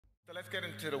Let's get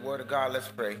into the Word of God. Let's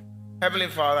pray. Heavenly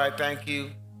Father, I thank you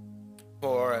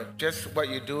for just what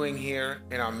you're doing here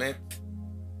in our midst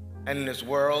and in this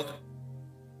world.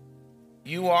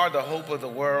 You are the hope of the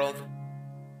world.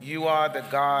 You are the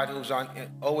God who's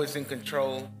always in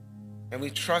control, and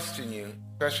we trust in you,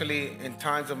 especially in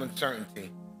times of uncertainty.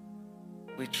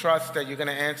 We trust that you're going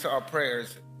to answer our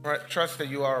prayers. Trust that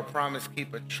you are a promise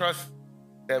keeper. Trust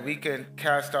that we can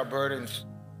cast our burdens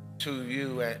to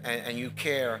you and you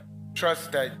care.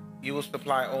 Trust that you will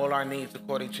supply all our needs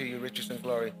according to your riches and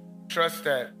glory. Trust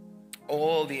that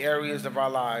all the areas of our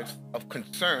lives of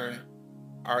concern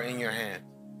are in your hands.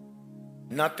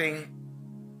 Nothing,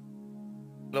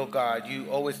 Lord God, you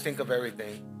always think of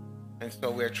everything. And so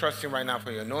we're trusting right now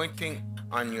for your anointing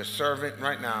on your servant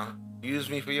right now. Use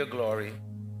me for your glory.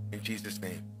 In Jesus'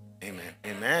 name, amen.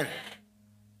 Amen.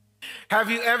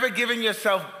 Have you ever given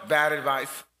yourself bad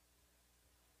advice?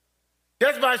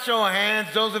 Just by show of hands,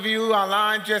 those of you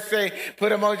online, just say,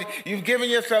 put emoji. You've given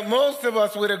yourself, most of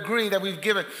us would agree that we've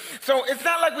given. So it's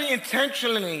not like we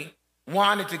intentionally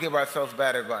wanted to give ourselves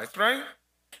bad advice, right?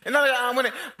 And not like I want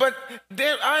to, but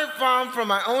I have found from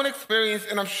my own experience,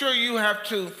 and I'm sure you have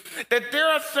too, that there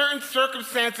are certain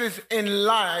circumstances in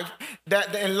life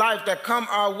that come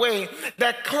our way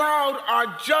that cloud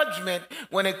our judgment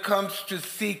when it comes to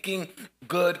seeking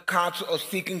good counsel or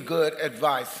seeking good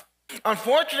advice.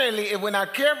 Unfortunately, if we're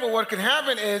not careful, what can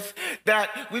happen is that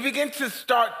we begin to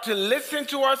start to listen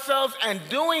to ourselves and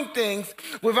doing things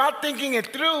without thinking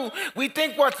it through. We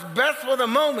think what's best for the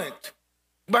moment.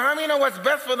 But how many know what's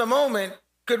best for the moment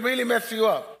could really mess you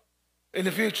up in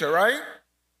the future, right?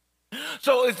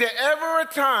 So is there ever a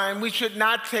time we should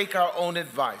not take our own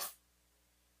advice?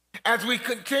 As we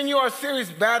continue our series,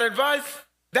 Bad Advice,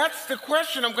 that's the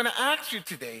question I'm going to ask you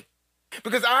today.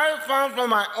 Because I have found from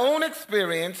my own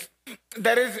experience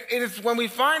that it is when we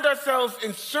find ourselves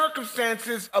in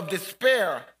circumstances of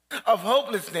despair, of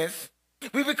hopelessness,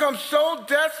 we become so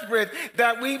desperate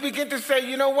that we begin to say,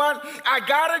 you know what? I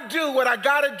got to do what I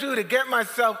got to do to get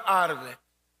myself out of it.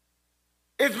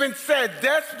 It's been said,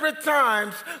 desperate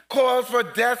times calls for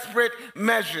desperate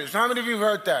measures. How many of you have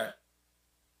heard that?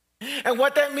 And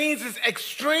what that means is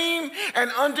extreme and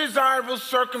undesirable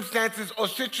circumstances or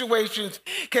situations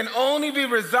can only be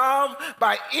resolved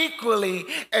by equally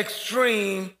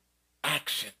extreme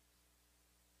action.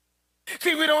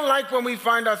 See, we don't like when we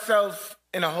find ourselves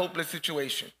in a hopeless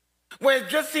situation, where it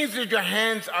just seems that your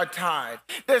hands are tied.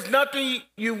 There's nothing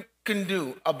you can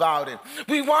do about it.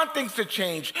 We want things to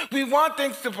change. We want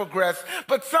things to progress.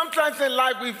 But sometimes in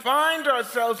life, we find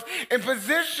ourselves in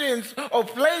positions or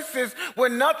places where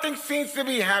nothing seems to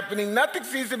be happening. Nothing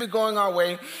seems to be going our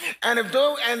way. And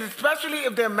especially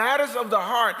if they're matters of the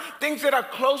heart, things that are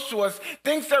close to us,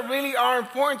 things that really are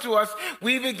important to us,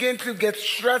 we begin to get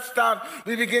stressed out.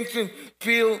 We begin to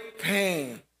feel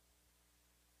pain.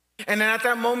 And then at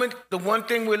that moment, the one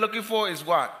thing we're looking for is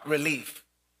what? Relief.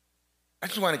 I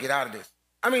just want to get out of this.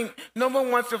 I mean, no one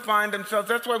wants to find themselves.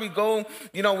 That's why we go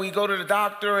to the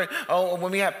doctor, or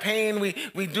when we have pain,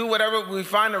 we do whatever. We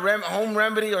find a home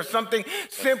remedy or something.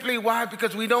 Simply why?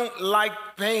 Because we don't like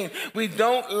pain. We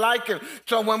don't like it.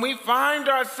 So when we find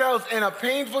ourselves in a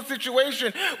painful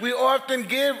situation, we often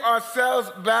give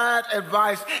ourselves bad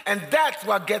advice, and that's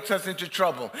what gets us into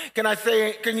trouble. Can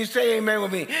you say amen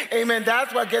with me? Amen.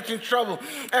 That's what gets you in trouble.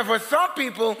 And for some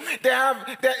people, they're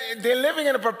living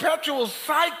in a perpetual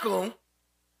cycle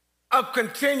of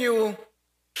continual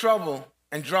trouble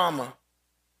and drama.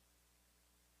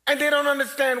 And they don't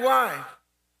understand why.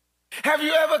 Have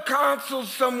you ever counseled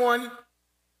someone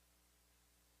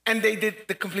and they did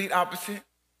the complete opposite?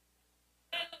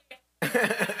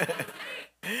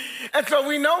 And so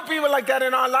we know people like that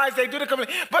in our lives. They do the complete.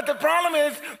 But the problem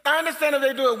is, I understand if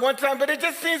they do it one time, but it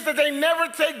just seems that they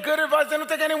never take good advice. They don't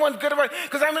take anyone's good advice.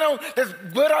 Because I know there's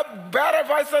bad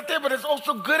advice out there, but there's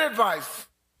also good advice.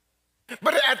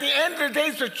 But at the end of the day,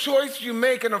 it's a choice you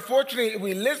make. And unfortunately, if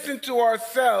we listen to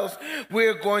ourselves,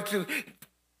 we're going to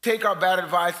take our bad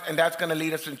advice, and that's going to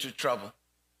lead us into trouble.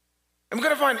 And we're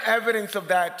going to find evidence of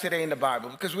that today in the Bible,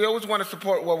 because we always want to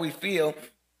support what we feel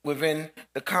within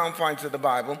the confines of the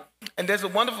Bible. And there's a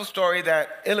wonderful story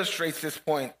that illustrates this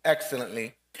point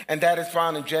excellently, and that is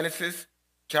found in Genesis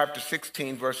chapter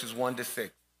 16, verses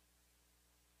 1-6.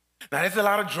 Now, there's a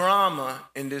lot of drama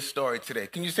in this story today.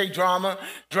 Can you say drama?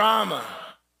 Drama.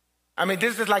 I mean,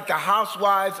 this is like the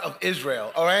housewives of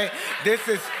Israel, all right? This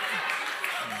is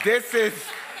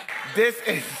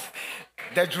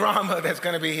the drama that's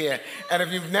going to be here. And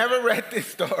if you've never read this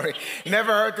story,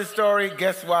 never heard this story,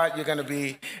 guess what? You're going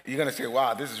to say,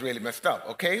 wow, this is really messed up,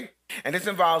 okay? And this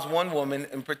involves one woman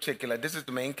in particular. This is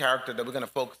the main character that we're going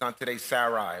to focus on today,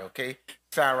 Sarai, okay?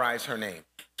 Sarai is her name.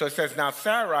 So it says, now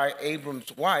Sarai,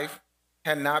 Abram's wife,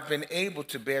 had not been able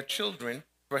to bear children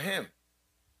for him.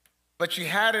 But she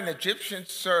had an Egyptian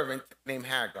servant named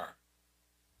Hagar.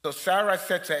 So Sarai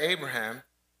said to Abraham,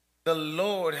 the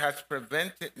Lord has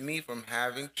prevented me from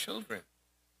having children.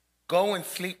 Go and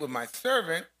sleep with my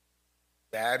servant.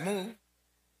 Bad move.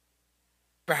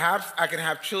 Perhaps I can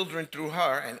have children through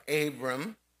her. And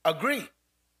Abram agreed.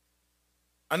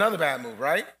 Another bad move,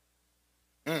 right?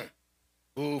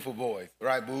 Boo for boys,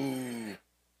 right? Boo.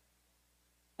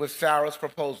 With Sarah's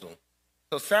proposal.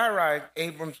 So Sarai,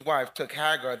 Abram's wife, took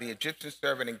Hagar, the Egyptian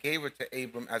servant, and gave her to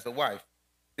Abram as a wife.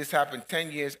 This happened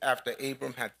 10 years after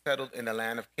Abram had settled in the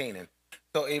land of Canaan.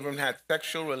 So Abram had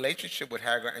sexual relationship with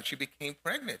Hagar, and she became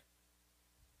pregnant.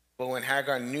 But when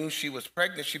Hagar knew she was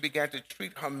pregnant, she began to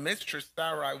treat her mistress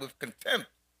Sarai with contempt.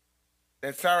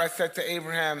 Then Sarai said to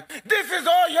Abraham, this is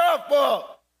all your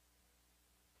fault.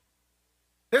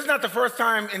 This is not the first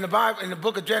time in the Bible, in the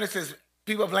book of Genesis,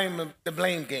 people blame the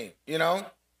blame game, you know?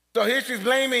 So here she's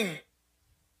blaming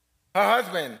her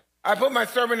husband. I put my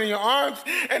servant in your arms,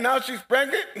 and now she's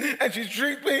pregnant, and she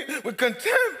treats me with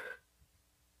contempt.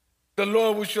 The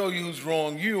Lord will show you who's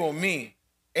wrong, you or me.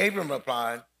 Abram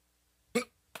replied,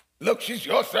 look, she's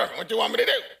your servant. What do you want me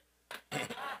to do?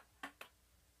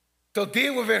 So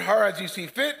deal with it, her as you see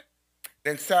fit.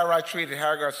 Then Sarai treated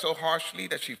Hagar so harshly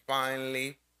that she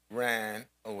finally ran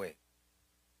away.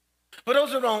 For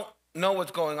those who don't know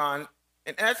what's going on,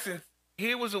 in essence,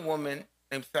 here was a woman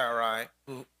named Sarai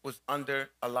who was under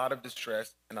a lot of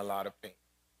distress and a lot of pain.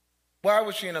 Why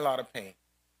was she in a lot of pain?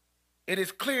 It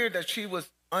is clear that she was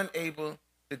unable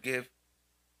to give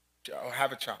or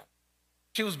have a child.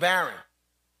 She was barren.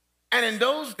 And in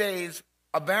those days,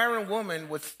 a barren woman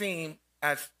was seen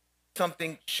as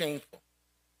something shameful.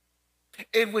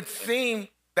 It would seem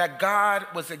that God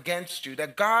was against you,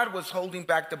 that God was holding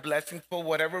back the blessing for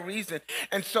whatever reason.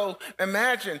 And so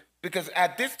imagine, because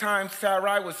at this time,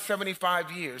 Sarai was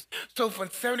 75 years. So for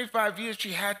 75 years,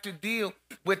 she had to deal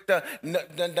with the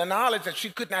knowledge that she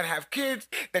could not have kids,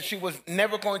 that she was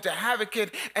never going to have a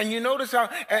kid. And you notice how,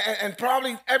 and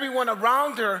probably everyone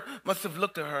around her must have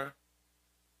looked at her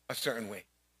a certain way.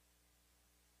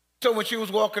 So when she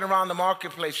was walking around the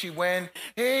marketplace, she went,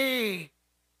 hey,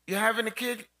 you having a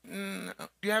kid? Do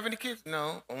you have any kids?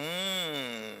 No.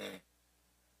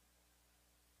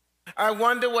 I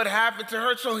wonder what happened to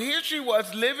her. So here she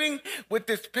was living with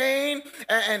this pain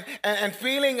and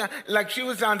feeling like she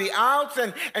was on the outs,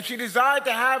 and she desired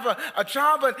to have a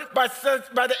child, but by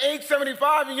the age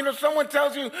 75, and you know, someone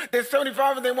tells you they're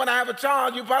 75 and they want to have a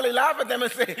child, you probably laugh at them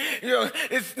and say, you know,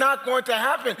 it's not going to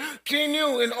happen. She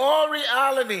knew in all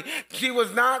reality she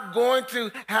was not going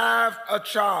to have a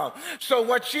child. So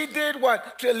what she did was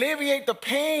to alleviate the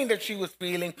pain that she was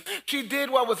feeling, she did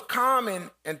what was common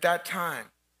at that time.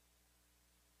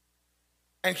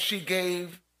 And she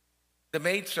gave the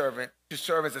maidservant to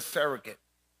serve as a surrogate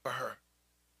for her.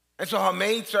 And so her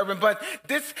maidservant, but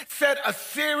this set a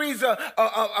series of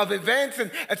events and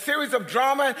a series of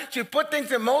drama. She put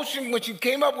things in motion when she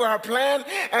came up with her plan,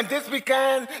 and this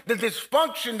began the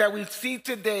dysfunction that we see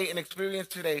today and experience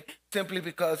today simply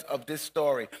because of this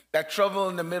story. That trouble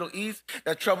in the Middle East,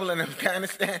 that trouble in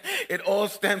Afghanistan, it all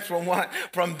stems from what?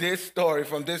 From this story,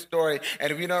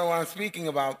 And if you don't know what I'm speaking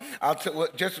about,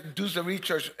 just do some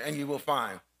research and you will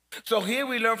find. So here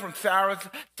we learn from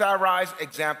Sarai's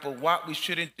example what we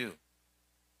shouldn't do,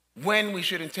 when we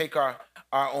shouldn't take our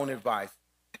own advice.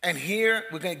 And here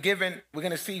we're going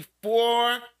to see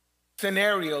 4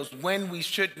 scenarios when we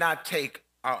should not take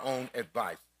our own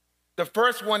advice. The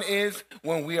first one is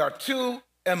when we are too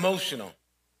emotional.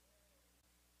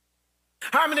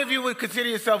 How many of you would consider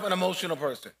yourself an emotional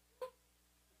person?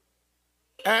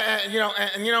 And you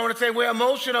know what I say? We're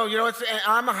emotional. You know,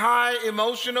 I'm high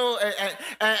emotional,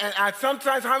 and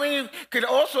sometimes, how many could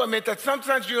also admit that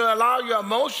sometimes you allow your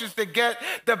emotions to get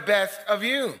the best of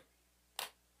you?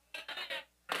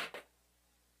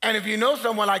 And if you know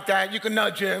someone like that, you can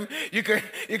nudge him. You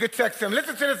could text him.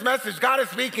 Listen to this message. God is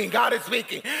speaking. God is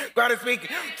speaking. God is speaking.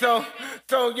 So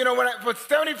you know, for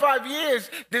 75 years,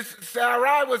 this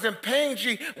Sarai was in pain.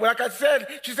 Like I said,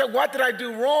 she said, "What did I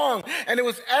do wrong?" And it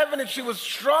was evident she was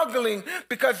struggling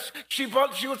because she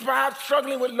was perhaps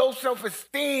struggling with low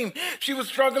self-esteem. She was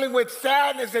struggling with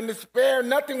sadness and despair.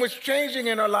 Nothing was changing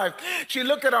in her life. She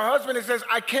looked at her husband and says,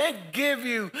 "I can't give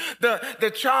you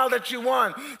the child that you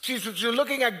want." She's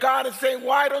looking at at God and saying,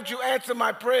 why don't you answer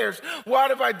my prayers? What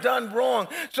have I done wrong?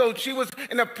 So she was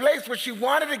in a place where she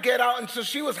wanted to get out, and so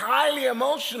she was highly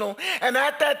emotional. And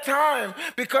at that time,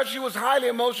 because she was highly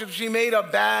emotional, she made a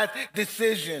bad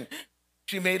decision.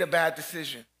 She made a bad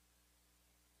decision.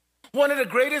 One of the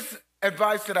greatest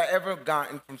advice that I ever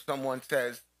gotten from someone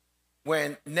says,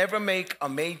 never make a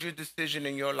major decision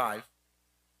in your life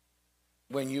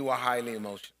when you are highly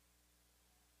emotional.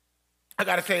 I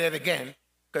got to say that again,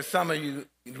 because some of you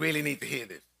really need to hear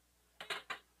this.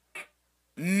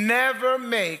 Never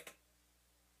make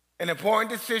an important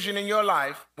decision in your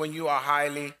life when you are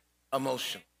highly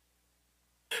emotional.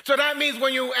 So that means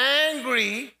when you're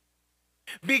angry,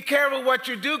 be careful what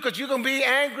you do, because you can be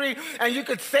angry and you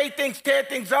could say things, tear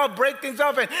things up, break things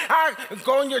up, and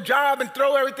go on your job and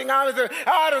throw everything out and say,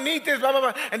 I don't need this, blah, blah,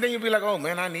 blah. And then you'll be like, oh,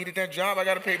 man, I needed that job. I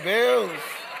got to pay bills.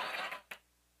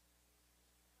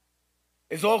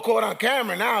 It's all caught on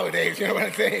camera nowadays, you know what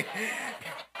I'm saying?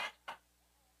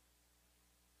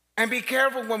 And be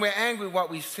careful when we're angry what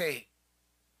we say.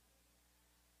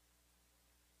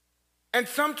 And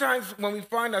sometimes when we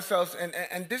find ourselves,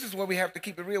 and this is where we have to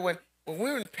keep it real, when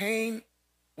we're in pain,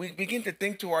 we begin to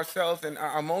think to ourselves, and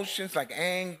our emotions like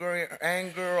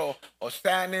anger or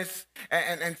sadness,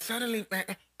 and suddenly, man,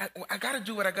 I got to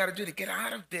do what I got to do to get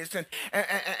out of this.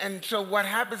 And so what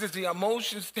happens is the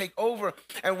emotions take over.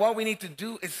 And what we need to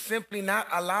do is simply not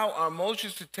allow our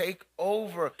emotions to take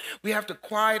over. We have to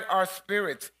quiet our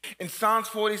spirits. In Psalms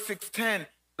 46:10,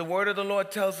 the word of the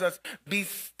Lord tells us, be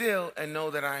still and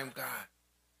know that I am God.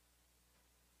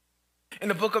 In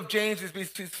the book of James, it's be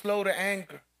slow to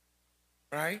anger,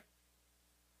 right?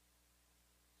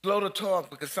 Slow to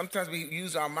talk, because sometimes we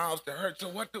use our mouths to hurt. So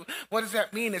what does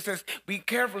that mean? It says, be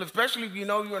careful, especially if you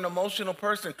know you're an emotional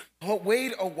person.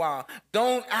 Wait a while.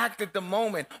 Don't act at the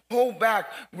moment. Hold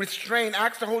back. Restrain.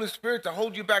 Ask the Holy Spirit to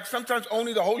hold you back. Sometimes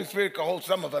only the Holy Spirit can hold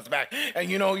some of us back. And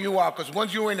you know you are, because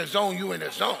once you're in the zone, you're in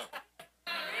the zone.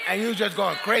 And you're just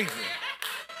going crazy.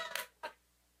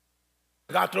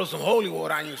 I got to throw some holy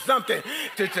water on you, something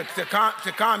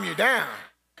to calm you down.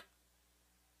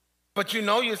 But you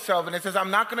know yourself, and it says,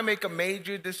 I'm not going to make a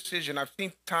major decision. I've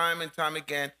seen time and time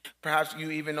again, perhaps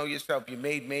you even know yourself, you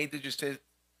made major decisions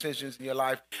in your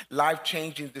life,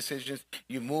 life-changing decisions.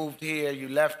 You moved here, you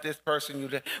left this person, you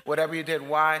did whatever you did.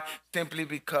 Why? Simply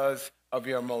because of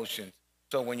your emotions.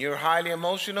 So when you're highly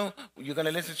emotional, you're going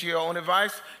to listen to your own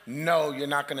advice? No, you're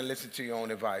not going to listen to your own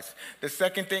advice. The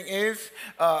second thing is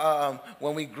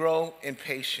when we grow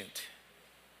impatient.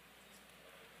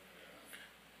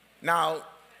 Now,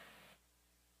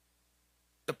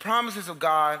 the promises of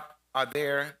God are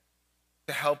there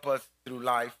to help us through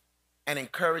life and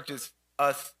encourages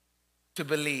us to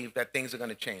believe that things are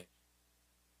going to change.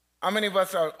 How many of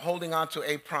us are holding on to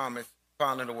a promise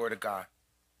found in the Word of God?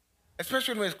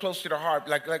 Especially when it's close to the heart,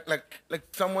 like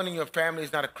someone in your family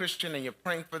is not a Christian and you're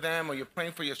praying for them, or you're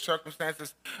praying for your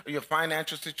circumstances or your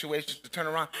financial situations to turn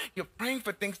around. You're praying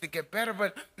for things to get better,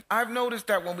 but I've noticed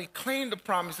that when we claim the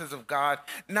promises of God,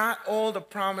 not all the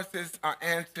promises are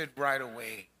answered right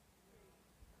away.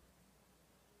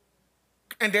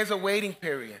 And there's a waiting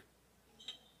period.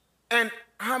 And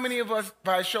how many of us,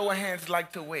 by a show of hands,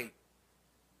 like to wait?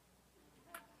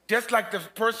 Just like the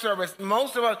first service,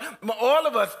 most of us, all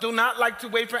of us do not like to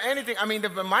wait for anything. I mean,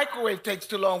 if the microwave takes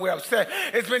too long, we're upset.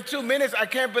 It's been 2 minutes, I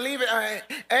can't believe it.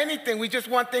 Anything, we just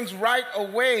want things right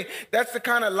away. That's the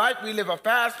kind of life we live, a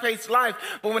fast-paced life.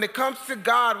 But when it comes to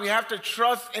God, we have to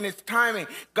trust in His timing.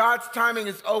 God's timing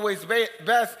is always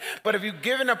best. But if you've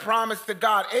given a promise to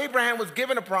God, Abraham was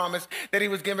given a promise that he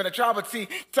was given a child. But see,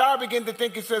 Sarah began to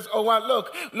think, he says, oh, well,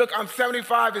 look, I'm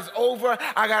 75, it's over.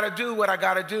 I got to do what I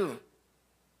got to do.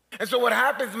 And so what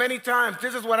happens many times,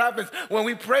 this is what happens when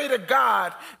we pray to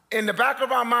God, in the back of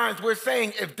our minds, we're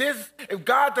saying, if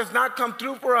God does not come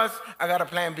through for us, I got a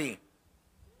plan B.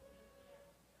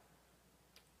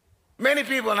 Many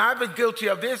people, and I've been guilty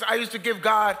of this, I used to give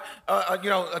God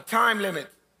a time limit.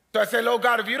 So I say, Lord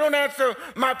God, if you don't answer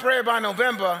my prayer by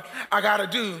November, I got to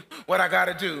do what I got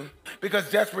to do, because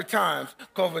desperate times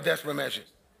call for desperate measures.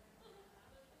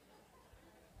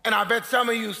 And I bet some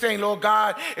of you saying, Lord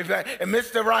God, if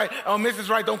Mr. Right or Mrs.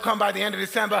 Right don't come by the end of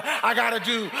December, I got to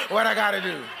do what I got to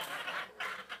do.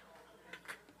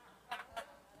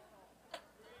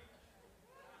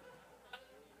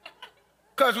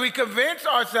 Because we convince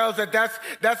ourselves that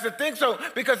that's the thing. So,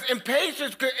 because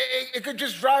impatience, it could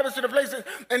just drive us to the place.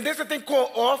 And there's a thing called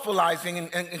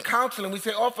awfulizing in counseling. We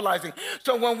say awfulizing.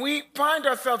 So when we find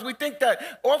ourselves, we think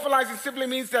that awfulizing simply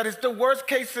means that it's the worst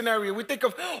case scenario. We think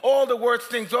of all the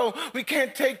worst things. Oh, we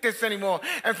can't take this anymore.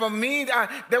 And for me,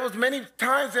 there was many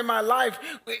times in my life,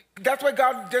 that's why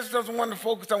God just doesn't want to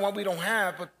focus on what we don't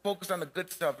have, but focus on the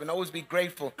good stuff and always be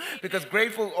grateful. Because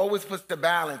grateful always puts the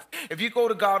balance. If you go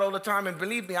to God all the time, and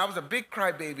believe me, I was a big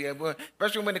crybaby,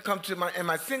 especially when it comes to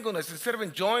my singleness. Instead of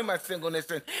enjoying my singleness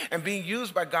and being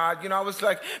used by God, I was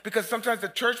like, because sometimes the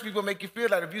church people make you feel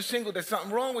that if you're single, there's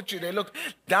something wrong with you. They look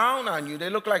down on you. They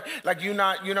look like you're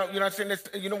not saying this,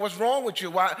 what's wrong with you?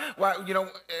 Why,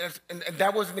 and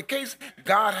that wasn't the case.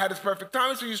 God had his perfect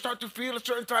timing, so you start to feel a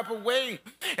certain type of way.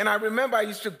 And I remember I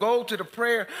used to go to the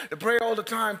prayer all the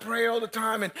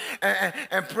time,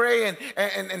 and pray,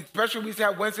 and especially we used to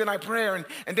have Wednesday night prayer,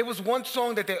 and there was one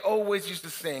song that they always used to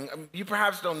sing. You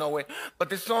perhaps don't know it, but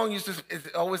this song used to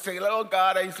always say, oh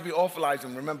God, I used to be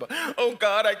awfulizing, remember? Oh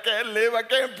God, I can't live, I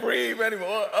can't breathe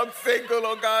anymore. I'm single,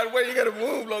 oh God, where you gonna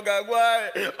move, oh God, why?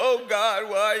 Oh God,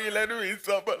 why are you letting me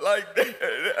suffer like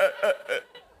that?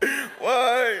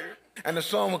 Why? And the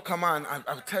song would come on.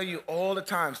 I would tell you all the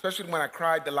time, especially when I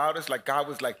cried the loudest, like God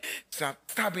was like,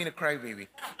 stop being a crybaby.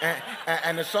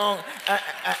 And the song,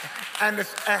 and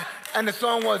the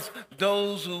song was,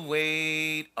 those who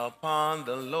wait upon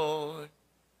the Lord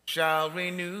shall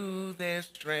renew their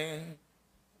strength.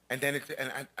 And then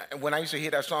when I used to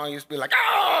hear that song, I used to be like,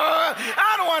 oh,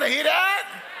 I don't want to hear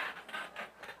that.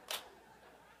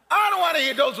 I don't want to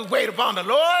hear those who wait upon the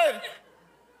Lord.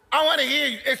 I want to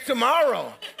hear it's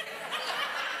tomorrow.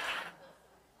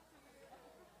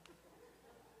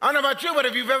 I don't know about you, but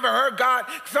if you've ever heard God,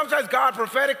 sometimes God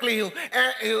prophetically,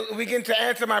 he'll begin to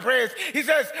answer my prayers. He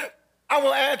says, I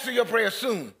will answer your prayer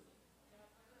soon.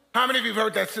 How many of you have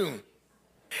heard that soon?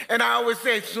 And I always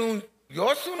say, soon,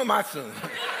 your soon or my soon?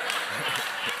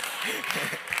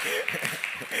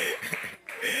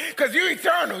 Because you're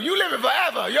eternal. You live it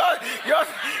forever.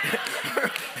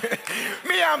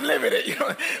 Me, I'm living it.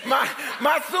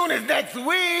 My soon is next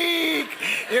week.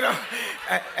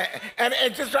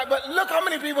 And just right. But look how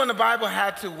many people in the Bible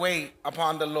had to wait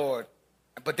upon the Lord,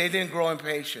 but they didn't grow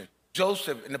impatient.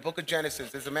 Joseph, in the book of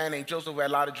Genesis, there's a man named Joseph who had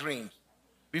a lot of dreams.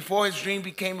 Before his dream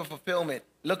became a fulfillment,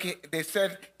 look, they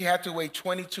said he had to wait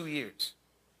 22 years.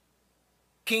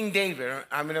 King David,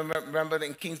 I remember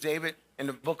in King David, in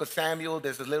the book of Samuel,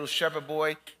 there's a little shepherd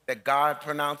boy that God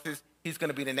pronounces he's going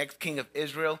to be the next king of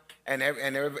Israel. And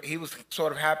he was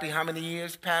sort of happy. How many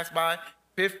years passed by?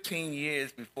 15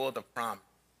 years before the promise.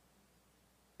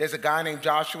 There's a guy named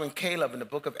Joshua and Caleb in the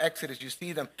book of Exodus. You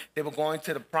see them. They were going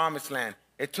to the promised land.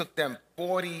 It took them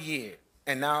 40 years.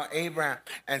 And now Abraham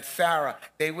and Sarah,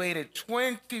 they waited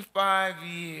 25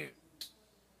 years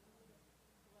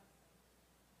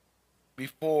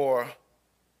before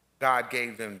God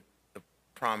gave them the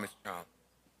promised child.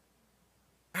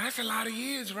 That's a lot of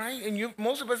years, right? And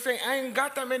most of us say, I ain't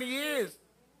got that many years.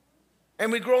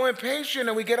 And we grow impatient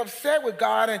and we get upset with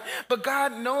God. But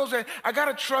God knows that I got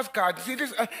to trust God. See,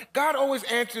 God always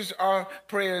answers our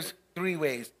prayers three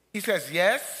ways. He says,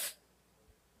 yes.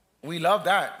 We love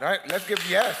that, right? Let's give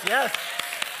yes, yes.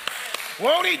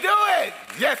 Won't he do it?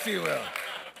 Yes, he will.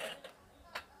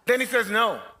 Then he says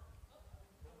no.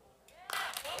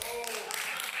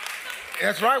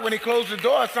 That's right. When he closed the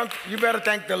door, you better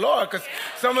thank the Lord, because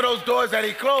some of those doors that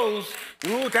he closed,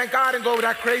 thank God and go with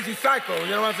that crazy cycle.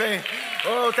 You know what I'm saying?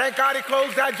 Oh, thank God he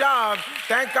closed that job.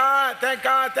 Thank God, thank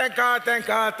God, thank God, thank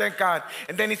God, thank God.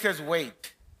 And then he says,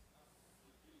 wait.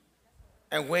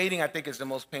 And waiting, I think, is the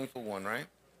most painful one, right?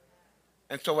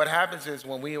 And so what happens is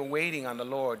when we are waiting on the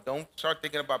Lord, don't start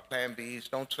thinking about plan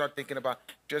Bs. Don't start thinking about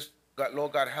just, God,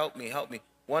 Lord God, help me, help me.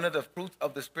 One of the fruits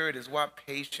of the Spirit is what?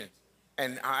 Patience.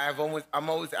 And I'm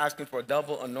always asking for a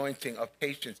double anointing of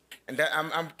patience. And that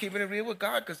I'm keeping it real with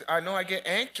God, because I know I get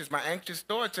anxious, my anxious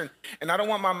thoughts. And I don't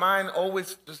want my mind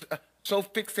always just, so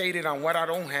fixated on what I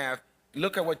don't have.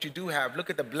 Look at what you do have. Look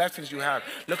at the blessings you have.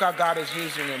 Look how God is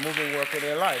using and moving work in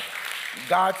your life.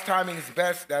 God's timing is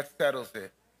best. That settles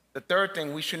it. The third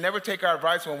thing, we should never take our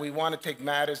advice when we want to take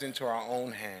matters into our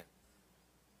own hands.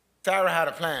 Sarah had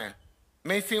a plan. It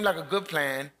may seem like a good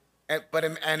plan, but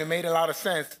it made a lot of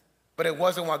sense, but it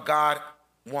wasn't what God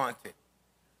wanted.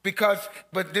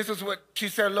 But this is what she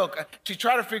said, look, she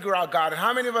tried to figure out God. And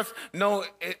how many of us know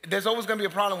there's always going to be a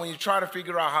problem when you try to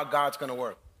figure out how God's going to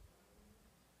work?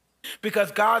 Because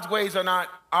God's ways are not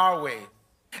our ways.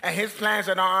 And his plans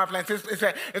are not our plans.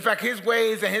 In fact, his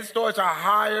ways and his thoughts are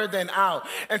higher than ours.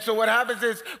 And so what happens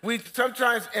is we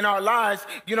sometimes in our lives,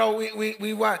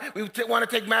 we want to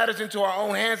take matters into our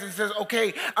own hands and says,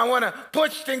 okay, I want to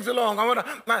push things along.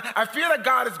 I feel that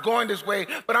God is going this way,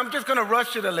 but I'm just going to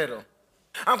rush it a little.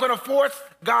 I'm going to force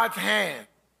God's hand.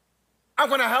 I'm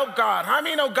going to help God. How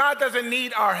many know God doesn't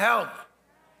need our help?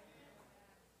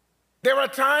 There are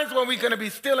times when we're going to be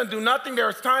still and do nothing. There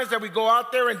are times that we go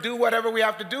out there and do whatever we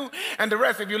have to do, and the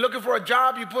rest. If you're looking for a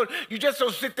job, you just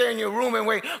don't sit there in your room and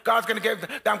wait. I'm going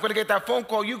to get that phone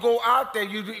call. You go out there,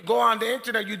 you go on the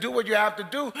internet, you do what you have to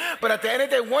do. But at the end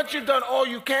of the day, once you've done all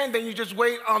you can, then you just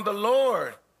wait on the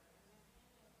Lord.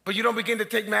 But you don't begin to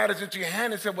take matters into your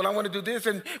hand and say, well, I want to do this.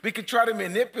 And we could try to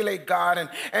manipulate God.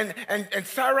 And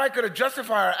Sarai could have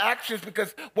justified her actions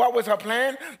because what was her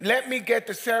plan? Let me get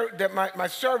my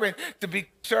servant to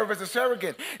serve as a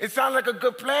surrogate. It sounded like a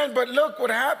good plan, but look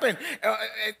what happened.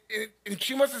 And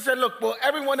she must have said, look, well,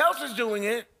 everyone else is doing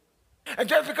it. And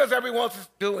just because everyone else is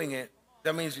doing it,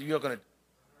 that means you're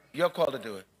called to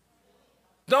do it.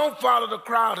 Don't follow the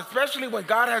crowd, especially when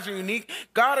God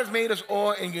has made us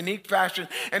all in unique fashion.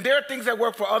 And there are things that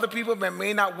work for other people that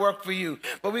may not work for you.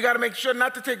 But we got to make sure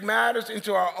not to take matters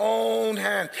into our own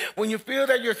hands. When you feel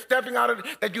that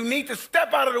that you need to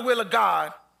step out of the will of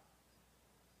God.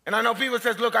 And I know people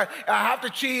says, look, I have to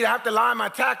cheat, I have to lie on my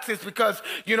taxes because,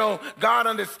 God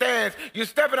understands. You're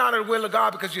stepping out of the will of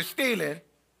God because you're stealing.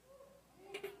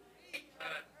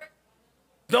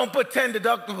 Don't put 10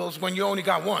 deductibles when you only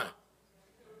got one.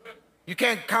 You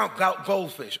can't count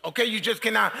goldfish, okay? You just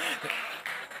cannot.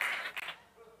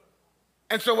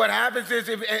 And so what happens is,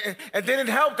 and then it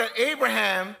helped that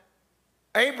Abram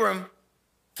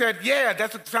said, yeah,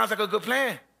 that sounds like a good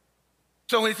plan.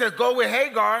 So when he says, go with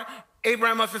Hagar,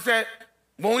 Abraham must have said,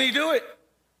 won't he do it?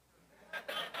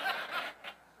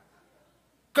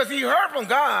 Because he heard from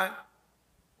God.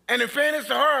 And in fairness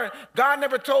to her, God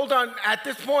never told her, at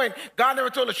this point, God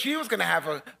never told her she was going to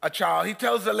have a child. He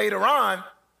tells her later on.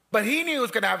 But he knew he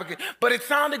was going to have a kid. But it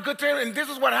sounded good to him, and this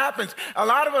is what happens. A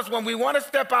lot of us, when we want to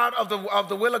step out of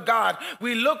the will of God,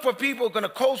 we look for people who are going to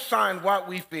co-sign what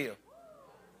we feel.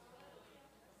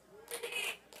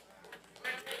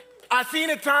 I've seen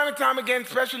it time and time again,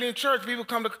 especially in church. People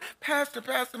come to, Pastor,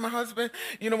 my husband,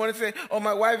 want to say, oh,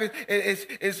 my wife is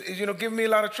giving me a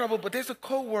lot of trouble. But there's a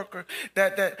coworker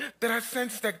that I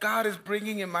sense that God is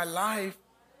bringing in my life.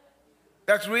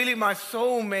 That's really my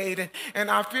soulmate. And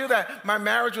I feel that my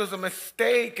marriage was a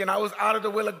mistake and I was out of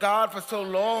the will of God for so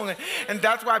long. And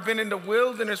that's why I've been in the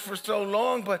wilderness for so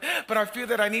long. But I feel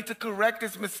that I need to correct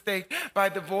this mistake by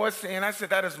divorcing. And I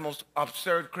said, that is the most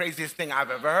absurd, craziest thing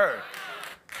I've ever heard.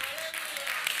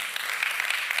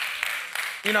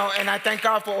 And I thank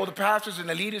God for all the pastors and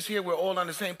the leaders here. We're all on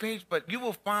the same page. But you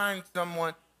will find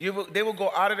someone. They will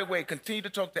go out of their way, continue to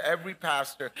talk to every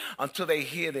pastor until they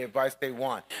hear the advice they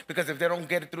want. Because if they don't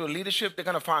get it through the leadership, they're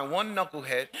going to find one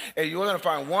knucklehead, and you're going to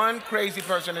find one crazy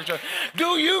person in church.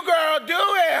 Do you, girl, do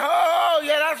it. Oh,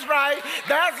 yeah, that's right.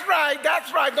 That's right.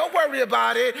 That's right. Don't worry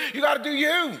about it. You got to do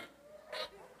you.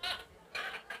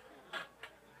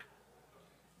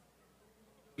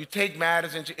 You take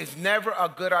matters into, it's never a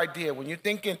good idea. When you're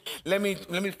thinking, let me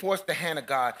force the hand of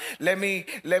God. Let me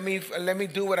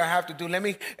do what I have to do. Let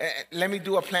me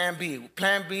do a plan B.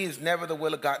 Plan B is never the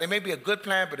will of God. It may be a good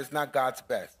plan, but it's not God's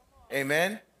best.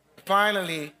 Amen?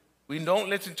 Finally, we don't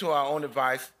listen to our own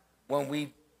advice when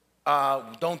we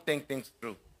don't think things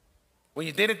through. When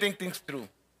you didn't think things through.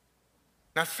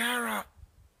 Now, Sarah's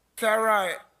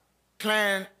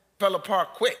plan fell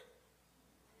apart quick.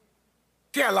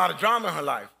 She had a lot of drama in her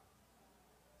life.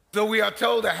 So we are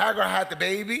told that Hagar had the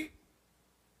baby.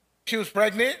 She was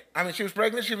pregnant. She was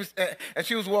pregnant. And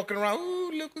she was walking around.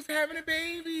 Ooh, look who's having a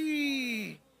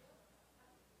baby.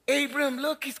 Abram,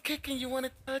 look, he's kicking. You want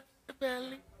to touch the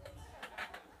belly?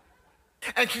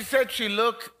 And she said she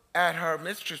looked at her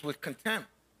mistress with contempt.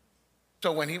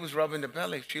 So when he was rubbing the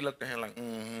belly, she looked at him like,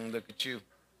 look at you.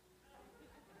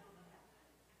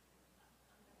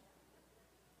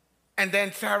 And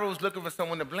then Sarah was looking for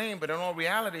someone to blame, but in all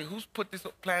reality, who's put this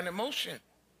plan in motion?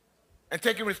 And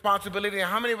taking responsibility. And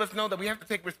how many of us know that we have to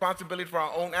take responsibility for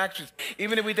our own actions?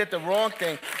 Even if we did the wrong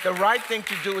thing, the right thing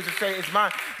to do is to say, it's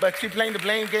mine. But she playing the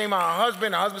blame game on her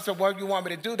husband. Her husband said, what do you want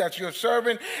me to do? That's your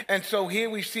servant. And so here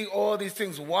we see all these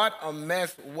things. What a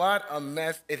mess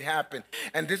it happened.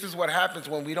 And this is what happens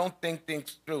when we don't think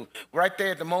things through. Right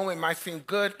there at the moment, it might seem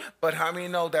good, but how many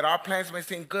know that our plans may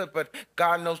seem good, but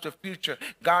God knows the future.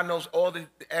 God knows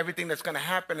everything that's going to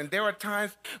happen. And there are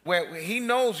times where he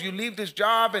knows you leave this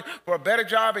job and for a better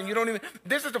job and you don't even,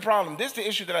 this is the problem. This is the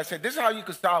issue that I said. This is how you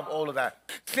can solve all of that.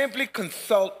 Simply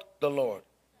consult the Lord.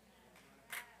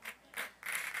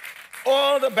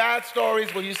 All the bad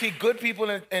stories where you see good people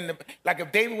like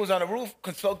if David was on the roof,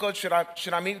 consult God, should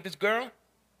I meet with this girl?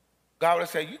 God would have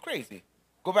said, you crazy.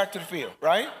 Go back to the field,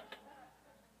 right?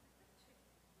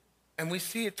 And we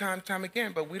see it time and time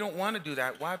again, but we don't want to do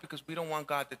that. Why? Because we don't want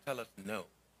God to tell us no.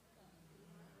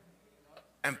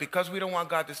 And because we don't want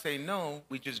God to say no,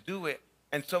 we just do it.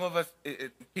 And some of us,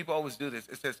 people always do this.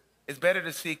 It says, it's better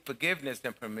to seek forgiveness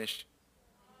than permission.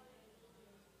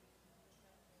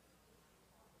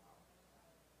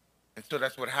 And so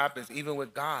that's what happens, even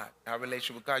with God, our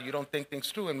relationship with God. You don't think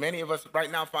things through. And many of us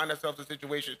right now find ourselves in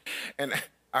situations. And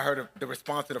I heard the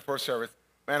response to the first service.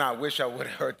 Man, I wish I would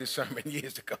have heard this sermon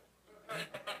years ago.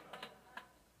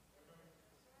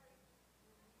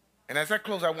 And as I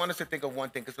close, I want us to think of one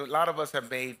thing, because a lot of us have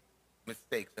made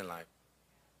mistakes in life.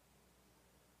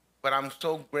 But I'm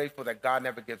so grateful that God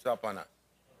never gives up on us.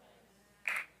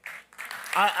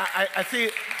 I see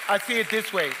it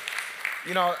this way.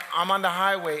 You know, I'm on the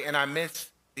highway and I miss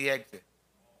the exit.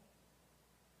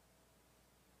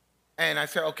 And I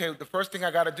said, okay, the first thing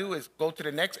I got to do is go to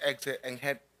the next exit and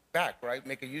head back, right?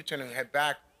 Make a U-turn and head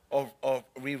back, or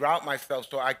reroute myself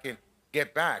so I can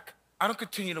get back. I don't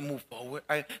continue to move forward.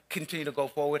 I continue to go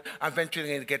forward. I'm eventually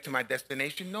going to get to my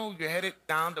destination. No, you're headed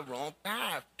down the wrong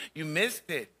path. You missed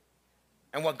it.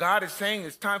 And what God is saying,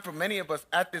 it's time for many of us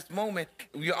at this moment,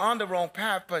 you're on the wrong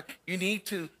path, but you need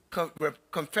to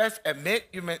confess, admit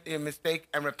your mistake,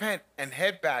 and repent and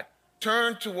head back.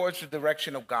 Turn towards the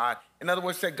direction of God. In other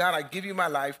words, say, God, I give you my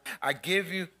life. I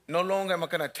give you, no longer am I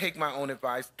going to take my own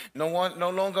advice. No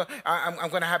longer I'm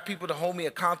going to have people to hold me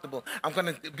accountable. I'm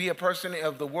going to be a person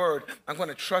of the word. I'm going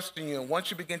to trust in you. And once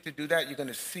you begin to do that, you're going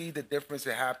to see the difference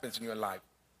that happens in your life.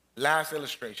 Last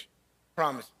illustration.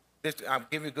 Promise. I'll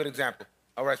give you a good example.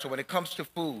 All right, so when it comes to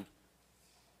food,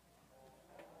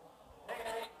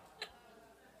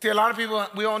 see, a lot of people,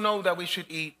 we all know that we should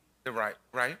eat the right?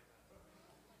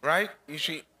 Right? You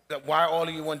should, why all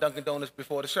of you went Dunkin' Donuts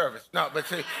before the service? No, but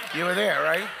see, you were there,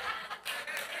 right?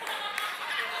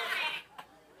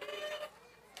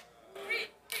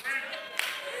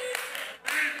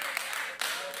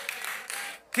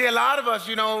 See, a lot of us,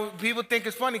 you know, people think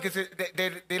it's funny because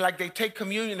they take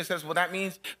communion and says, well, that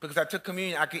means because I took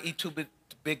communion, I can eat two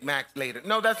Big Macs later.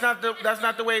 No, that's not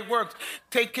the way it works.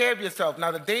 Take care of yourself.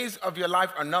 Now, the days of your life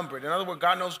are numbered. In other words,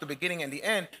 God knows the beginning and the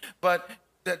end, but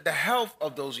the health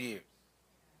of those years.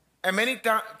 And many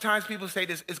times people say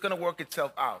this, it's going to work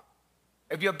itself out.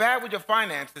 If you're bad with your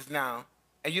finances now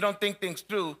and you don't think things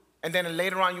through, and then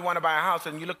later on you want to buy a house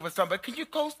and you look for somebody, can you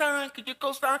co-sign? Could you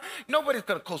co-sign? Nobody's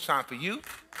going to co-sign for you.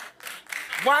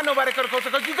 Why nobody going to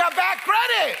co-sign? Because you got bad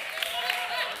credit.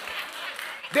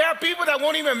 There are people that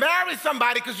won't even marry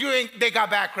somebody because they got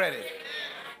bad credit.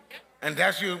 And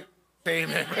that's you. Say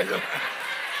amen.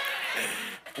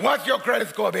 What's your credit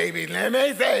score, baby? Let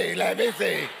me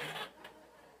see.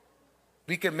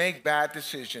 We can make bad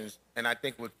decisions, and I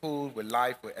think with food, with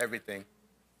life, with everything,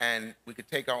 and we could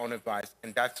take our own advice,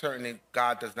 and that's certainly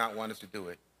God does not want us to do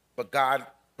it. But God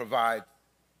provides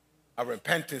a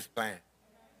repentance plan.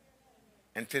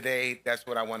 And today, that's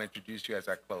what I want to introduce you as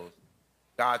I close.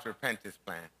 God's repentance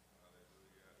plan.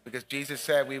 Because Jesus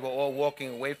said we were all walking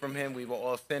away from him, we were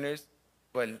all sinners,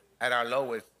 but at our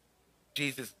lowest,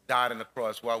 Jesus died on the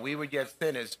cross. While we were yet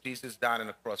sinners, Jesus died on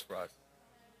the cross for us.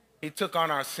 He took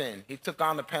on our sin. He took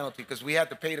on the penalty because we had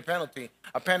to pay the penalty.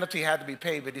 A penalty had to be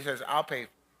paid, but he says, I'll pay.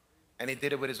 And he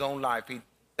did it with his own life. He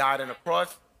died on the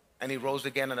cross, and he rose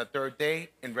again on the third day.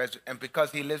 And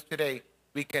because he lives today,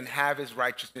 we can have his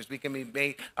righteousness. We can be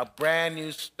made a brand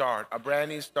new start,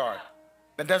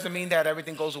 That doesn't mean that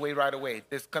everything goes away right away.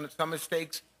 There's some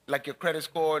mistakes, like your credit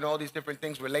score and all these different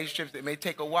things, relationships. It may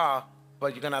take a while,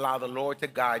 but you're going to allow the Lord to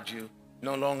guide you,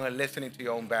 no longer listening to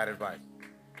your own bad advice.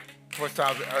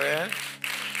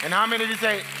 And how many of you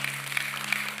say,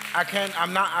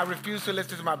 I refuse to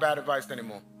listen to my bad advice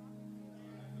anymore?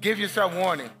 Give yourself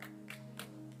warning.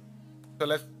 So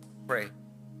let's pray.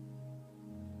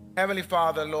 Heavenly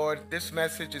Father, Lord, this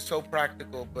message is so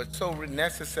practical, but so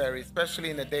necessary, especially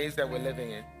in the days that we're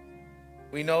living in.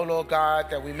 We know, Lord God,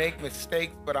 that we make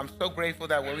mistakes, but I'm so grateful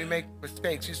that when we make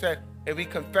mistakes, you said, if we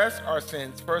confess our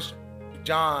sins, 1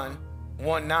 John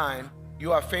 1:9,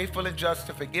 you are faithful and just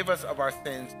to forgive us of our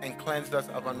sins and cleanse us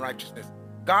of unrighteousness.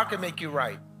 God can make you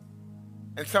right.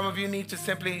 And some of you need to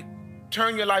simply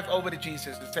turn your life over to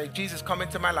Jesus and say, Jesus, come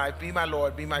into my life, be my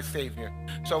Lord, be my Savior.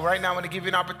 So right now, I'm going to give you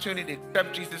an opportunity to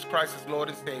accept Jesus Christ as Lord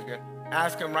and Savior.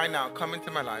 Ask him right now, come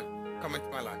into my life, come into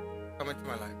my life, come into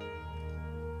my life.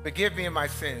 Forgive me of my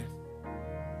sins.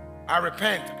 I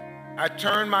repent. I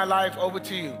turn my life over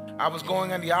to you. I was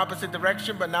going in the opposite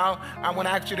direction, but now I want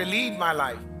to ask you to lead my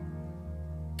life.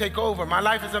 Take over. My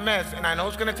life is a mess, and I know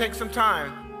it's going to take some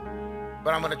time,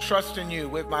 but I'm going to trust in you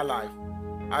with my life.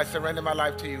 I surrender my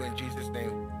life to you in Jesus'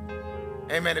 name.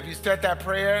 Amen. If you said that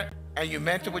prayer and you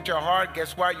meant it with your heart,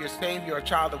 guess what? You're saved. You're a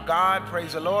child of God.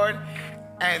 Praise the Lord.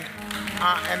 And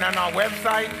on our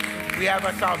website, we have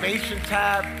a salvation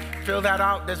tab. Fill that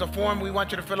out. There's a form we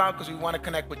want you to fill out because we want to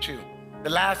connect with you. The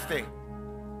last thing,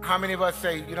 how many of us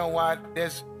say, you know what?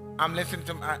 There's an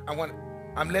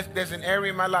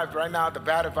area in my life right now, the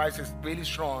bad advice is really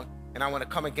strong, and I want to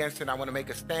come against it. I want to make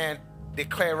a stand.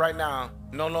 Declare right now,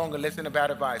 no longer listen to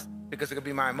bad advice, because it could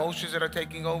be my emotions that are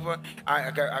taking over.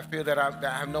 I feel that I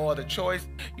have no other choice.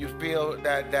 You feel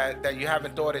that you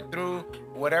haven't thought it through.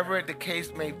 Whatever the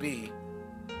case may be,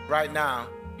 right now,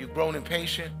 you've grown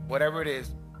impatient. Whatever it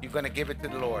is, you're going to give it to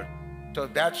the Lord. So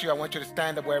if that's you, I want you to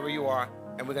stand up wherever you are,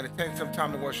 and we're going to take some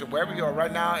time to worship. Wherever you are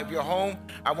right now, if you're home,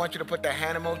 I want you to put the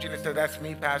hand emoji and say, that's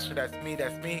me, Pastor, that's me,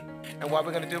 that's me. And what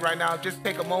we're going to do right now, just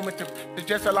take a moment to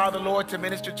just allow the Lord to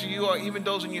minister to you, or even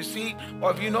those in your seat,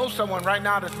 or if you know someone right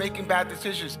now that's making bad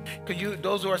decisions,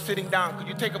 those who are sitting down, could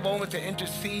you take a moment to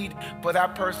intercede for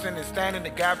that person and stand in the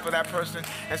gap for that person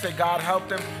and say, God, help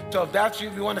them. So if that's you,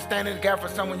 if you want to stand in the gap for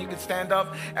someone, you can stand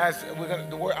up. I'm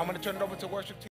going to turn it over to worship team.